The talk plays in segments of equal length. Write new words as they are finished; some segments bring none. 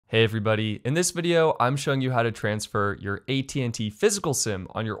Hey everybody, in this video, I'm showing you how to transfer your AT&T Physical SIM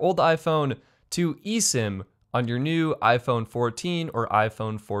on your old iPhone to eSIM on your new iPhone 14 or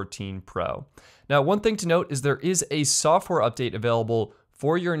iPhone 14 Pro. Now, one thing to note is there is a software update available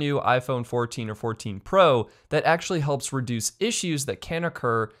for your new iPhone 14 or 14 Pro that actually helps reduce issues that can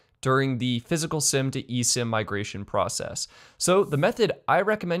occur during the physical SIM to eSIM migration process. So the method I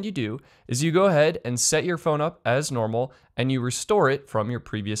recommend you do is you go ahead and set your phone up as normal and you restore it from your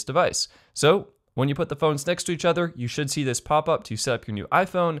previous device. So when you put the phones next to each other, you should see this pop up to set up your new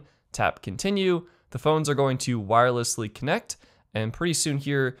iPhone, tap continue. The phones are going to wirelessly connect, and pretty soon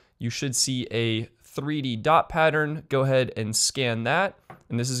here, you should see a 3D dot pattern. Go ahead and scan that,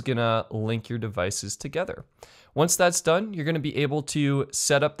 and this is gonna link your devices together. Once that's done, you're going to be able to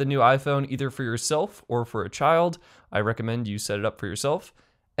set up the new iPhone either for yourself or for a child. I recommend you set it up for yourself.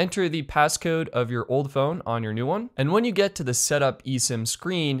 Enter the passcode of your old phone on your new one. And when you get to the setup eSIM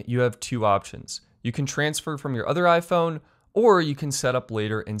screen, you have two options. You can transfer from your other iPhone, or you can set up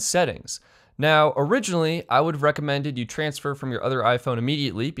later in settings. Now, originally, I would have recommended you transfer from your other iPhone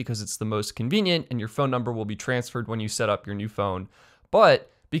immediately because it's the most convenient and your phone number will be transferred when you set up your new phone. But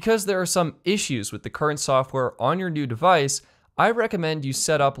because there are some issues with the current software on your new device, I recommend you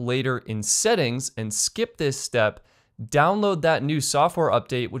set up later in settings and skip this step, download that new software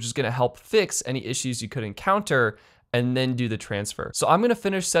update, which is gonna help fix any issues you could encounter, and then do the transfer. So I'm gonna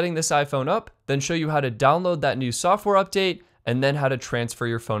finish setting this iPhone up, then show you how to download that new software update, and then how to transfer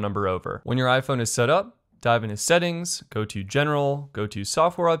your phone number over. When your iPhone is set up, dive into settings, go to general, go to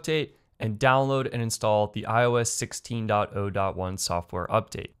software update, and download and install the iOS 16.0.1 software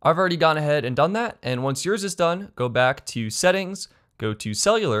update. I've already gone ahead and done that, and once yours is done, go back to settings, go to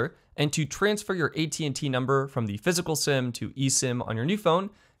cellular, and to transfer your AT&T number from the physical SIM to eSIM on your new phone,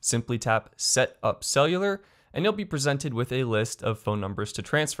 simply tap Set Up Cellular, and you'll be presented with a list of phone numbers to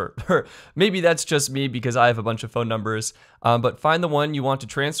transfer. Or maybe that's just me because I have a bunch of phone numbers, but find the one you want to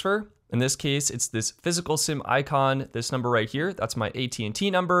transfer. In this case, it's this physical SIM icon, this number right here, that's my AT&T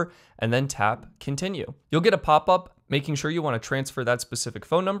number, and then tap continue. You'll get a pop-up making sure you want to transfer that specific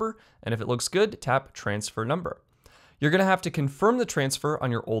phone number, and if it looks good, tap transfer number. You're gonna have to confirm the transfer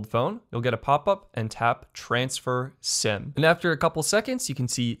on your old phone. You'll get a pop-up and tap transfer SIM. And after a couple seconds, you can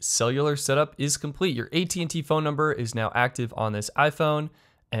see cellular setup is complete. Your AT&T phone number is now active on this iPhone,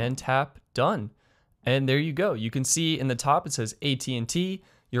 and tap done. And there you go. You can see in the top, it says AT&T.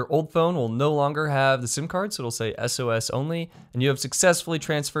 Your old phone will no longer have the SIM card, so it'll say SOS only, and you have successfully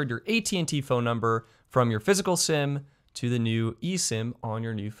transferred your AT&T phone number from your physical SIM to the new eSIM on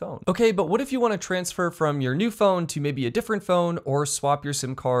your new phone. Okay, but what if you want to transfer from your new phone to maybe a different phone or swap your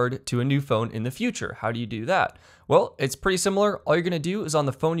SIM card to a new phone in the future? How do you do that? Well, it's pretty similar. All you're going to do is on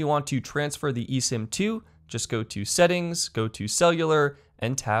the phone you want to transfer the eSIM to, just go to settings, go to cellular,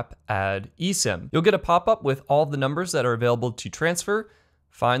 and tap add eSIM. You'll get a pop-up with all the numbers that are available to transfer.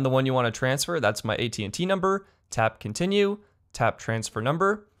 Find the one you want to transfer, that's my AT&T number, tap continue, tap transfer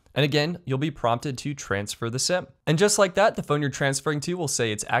number, and again, you'll be prompted to transfer the SIM. And just like that, the phone you're transferring to will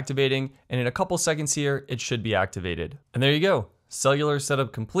say it's activating, and in a couple seconds here, it should be activated. And there you go, cellular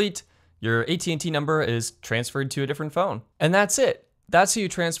setup complete. Your AT&T number is transferred to a different phone. And that's it. That's how you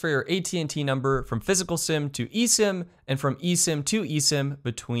transfer your AT&T number from physical SIM to eSIM and from eSIM to eSIM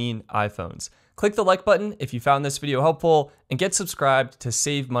between iPhones. Click the like button if you found this video helpful, and get subscribed to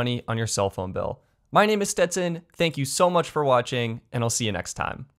save money on your cell phone bill. My name is Stetson, thank you so much for watching, and I'll see you next time.